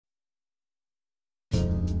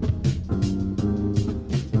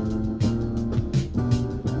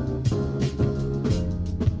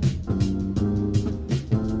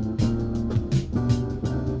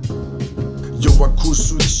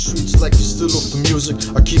like you still off the music.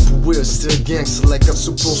 I keep it weird, still gangster like I'm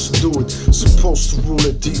supposed to do it. Supposed to rule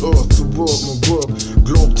at the earth, the world, my work.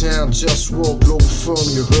 Globetown, JustWar, Globalfirm,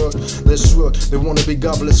 you heard? Let's work. They wanna be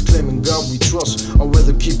godless, claiming God we trust. I'd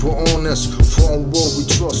rather keep it honest, for on war we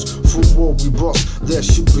trust, for war we bust. That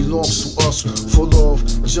shit belongs to us, for love,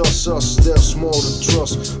 just us. There's more to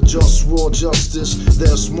trust. JustWar, justice,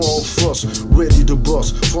 there's more of us. Ready to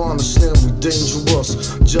bust, for understand we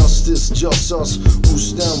dangerous. Justice, just us, who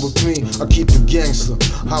stand with me. I keep it gangster,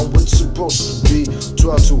 how it's supposed to be.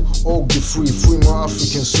 Try to all get free, free my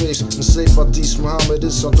African slaves, enslaved by these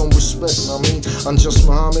Mohammedists I don't respect. I mean, I'm just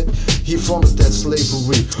Muhammad, he founded that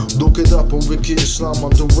slavery. Look it up on Wiki Islam,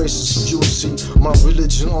 I'm the racist, you see. My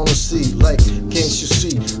religion, honesty, like, can't you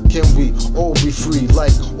see? Can we all be free,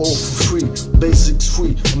 like, all for free? Basics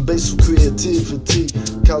free, and basic creativity.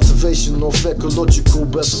 Cultivation of ecological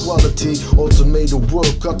best quality. Automated work,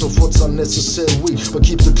 cut off what's unnecessary, but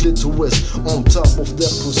keep the clitoris on top of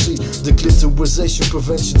that pussy. The clitorisation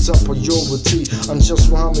prevention top priority. I'm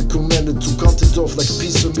just Muhammad commanded to cut it off like a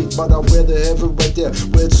piece of meat, but I'd rather have it right there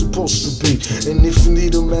where it's supposed to be. And if you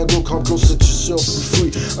need a man, go come close, let yourself be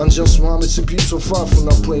free. I'm just Muhammad, it's a beautiful far from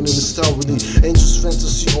not playing in this tyranny. Angels,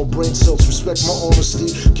 fantasy, or brain cells, respect my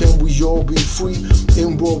honesty. Can we all be free?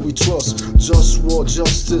 In war we trust. JustWar,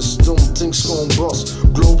 justice, don't think's gon' bust.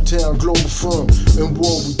 Globetown, Globalfirm, in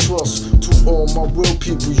war we trust. To all my real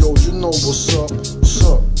people, yo, you know what's up, what's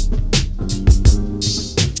up.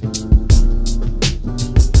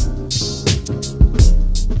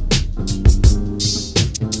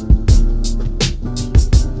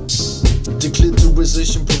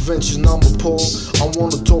 Declitterization prevention, I'm appalled. I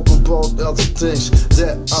wanna talk about other things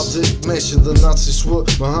that I didn't mention. The Nazis were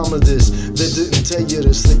Mohammedists, they didn't tell you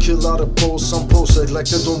this. They kill out of Poles, some Poles act like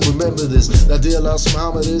they don't remember this. I realized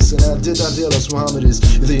Mohammedists, and I realize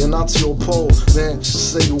Mohammedists. Either you're Nazi or Pole, man,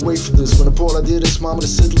 stay away from this. When the Pole I did this,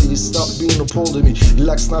 Mohammedist Italy, he stopped being a Pole to me. He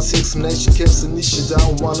likes Nazi examination camps and niche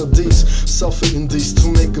down one of these. Suffering these to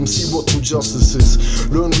make them see what true justice is.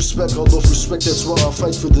 Learn respect, out of respect, that's why I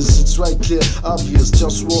fight for this. It's right clear, obvious,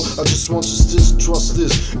 JustWar, I just want justice, trust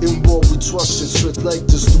this. In war we trust shit straight like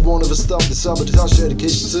this. The one of us stop the sabotage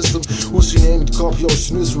education system. Who's your name? The copy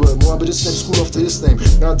ocean Israel. Mohammedist name, school after his name.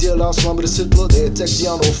 Now dear last Mohammedist Hitler, they attacked the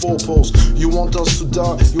honor of four poles. You want us to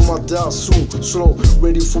die, you might die soon. Slow,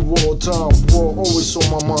 ready for war time. War always on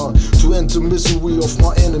my mind. To end the misery of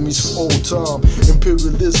my enemies for all time.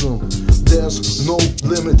 Imperialism, there's no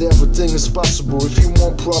limit, everything is possible. If you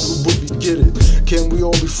want problem, we get it. Can we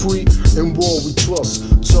all be free? In war we trust.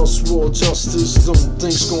 JustWar, justice, don't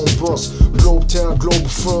think's gon' bust. Globetown,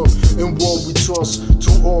 Globalfirm, in war we trust.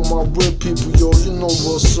 To all my real people, yo, you know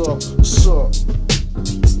what's up, what's up.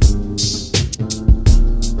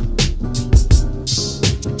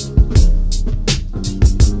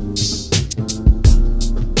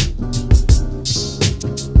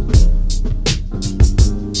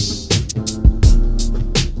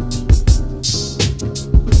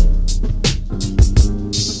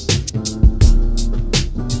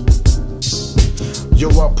 Yo,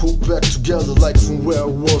 I put back together like from where I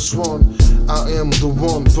was one. I am the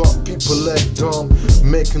one, but people act dumb,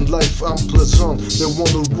 making life unpleasant. They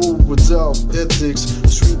wanna rule without ethics,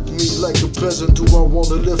 treat me like a peasant. Do I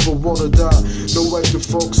wanna live or wanna die? No right to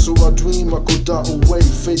fuck, so I dream I could die away,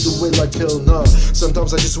 fade away like hell nah.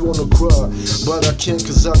 Sometimes I just wanna cry, but I can't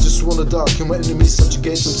cause I just wanna die. Can my enemies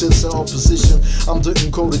subjugate them to the opposition? I'm the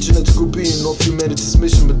encoded genetical being of humanity's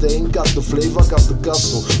mission, but they ain't got the flavor, I got the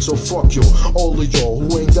gospel. So fuck yo, all of y'all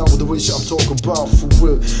who ain't down with the wish I'm talking about for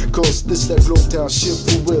real. Cause this that Globetown shit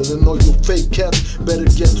for real. And all you fake cats better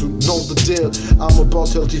get to know the deal. I'm about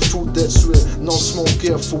healthy food, that's real. No smoke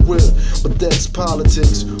here for real. But that's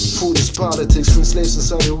politics. Food is politics. Free slaves in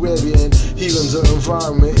Saudi Arabia and healing the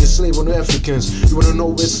environment. Enslaving Africans. You wanna know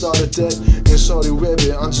where it started that? In Saudi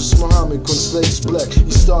Arabia, I'm just Muhammad, when slaves black. He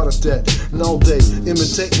started that. Now they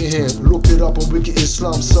imitating him. Look it up on Wiki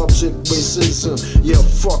Islam, subject racism. Yeah,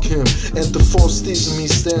 fuck him. And the false theism he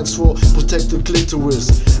stands for, protect the clitoris.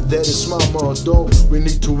 That is my motto. We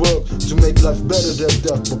need to work to make life better than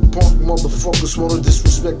that. But punk motherfuckers wanna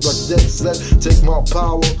disrespect like that. Take my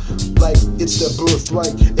power like it's their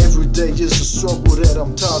birthright. Every day is a struggle that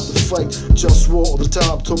I'm tired to fight. JustWar all the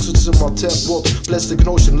time, toxins in my tap water. Plastic and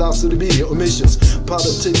ocean, lies to the media, emissions.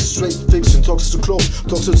 Politics, straight fiction, toxins to clothes.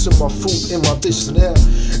 Toxins in my food, in my dishes and air.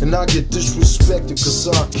 And I get disrespected cause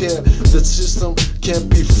I care. The system can't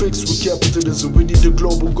be fixed with capitalism. We need a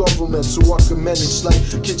global government so I can manage like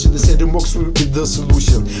kitchen. They say democracy will be the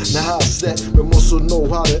solution. Now how's that? We also know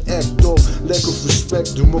how to act, dog. Lack of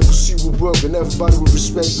respect, democracy will work and everybody will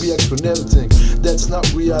respect me for everything. That's not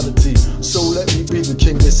reality, so let me be the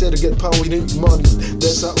king. They say to get power you need money.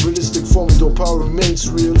 That's not realistic for me, though power remains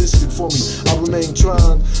realistic for me. I remain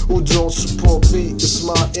trying, who don't support me, it's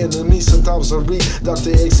my enemy. Sometimes I read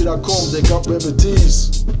drxc.com, they got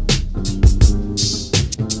remedies.